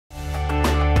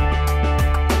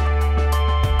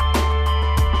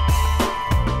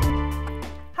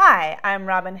I'm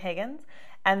Robin Higgins,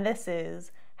 and this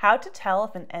is how to tell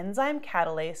if an enzyme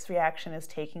catalase reaction is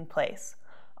taking place.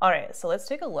 All right, so let's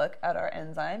take a look at our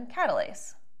enzyme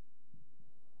catalase.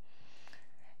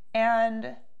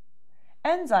 And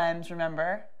enzymes,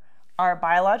 remember, are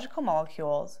biological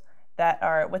molecules that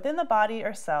are within the body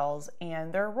or cells,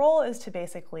 and their role is to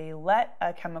basically let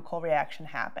a chemical reaction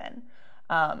happen.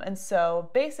 And so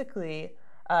basically,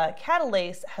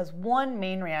 catalase has one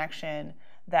main reaction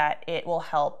that it will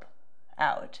help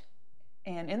out.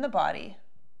 And in the body,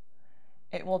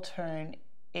 it will turn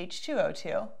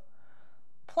H2O2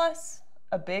 plus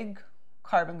a big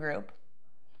carbon group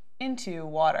into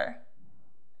water.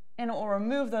 And it will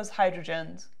remove those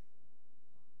hydrogens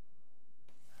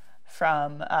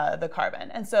from the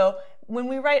carbon. And so when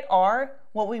we write R,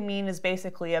 what we mean is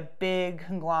basically a big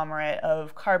conglomerate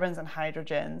of carbons and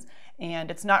hydrogens, and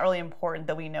it's not really important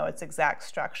that we know its exact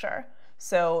structure.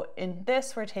 So in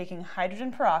this, we're taking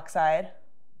hydrogen peroxide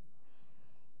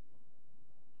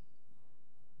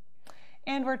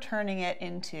and we're turning it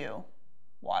into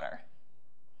water.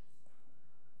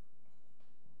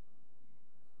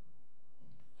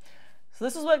 So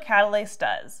this is what catalase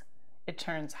does. It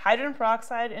turns hydrogen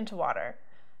peroxide into water,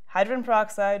 hydrogen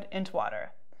peroxide into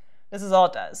water. This is all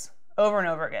it does, over and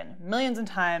over again, millions of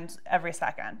times every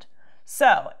second.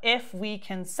 So if we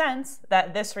can sense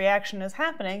that this reaction is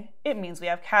happening, it means we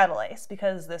have catalase,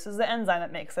 because this is the enzyme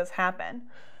that makes this happen.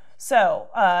 So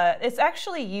it's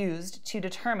actually used to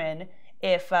determine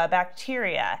if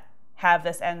bacteria have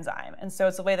this enzyme. And so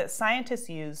it's a way that scientists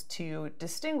use to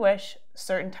distinguish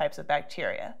certain types of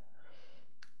bacteria.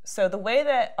 So the way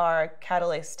that our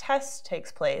catalase test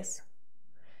takes place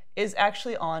is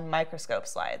actually on microscope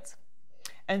slides.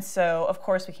 And so, of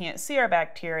course, we can't see our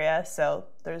bacteria, so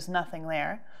there's nothing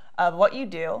there. What you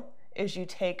do is you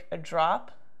take a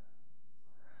drop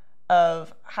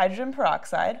of hydrogen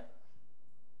peroxide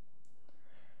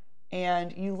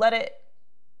and you let it,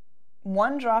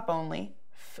 one drop only,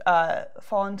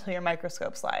 fall into your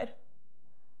microscope slide.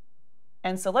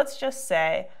 And so let's just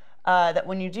say that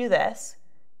when you do this,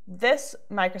 this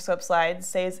microscope slide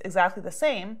stays exactly the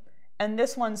same, and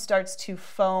this one starts to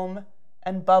foam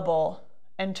and bubble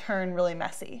and turn really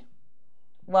messy.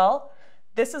 Well,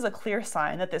 this is a clear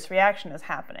sign that this reaction is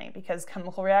happening, because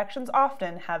chemical reactions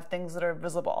often have things that are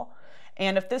visible.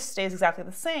 And if this stays exactly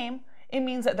the same, it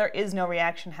means that there is no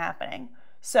reaction happening.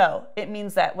 So it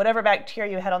means that whatever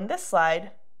bacteria you had on this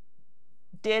slide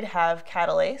did have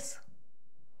catalase,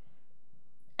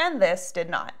 and this did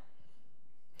not.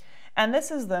 And this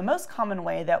is the most common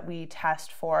way that we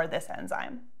test for this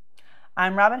enzyme.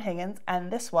 I'm Robin Higgins,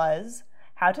 and this was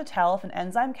how to tell if an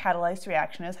enzyme catalase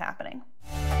reaction is happening.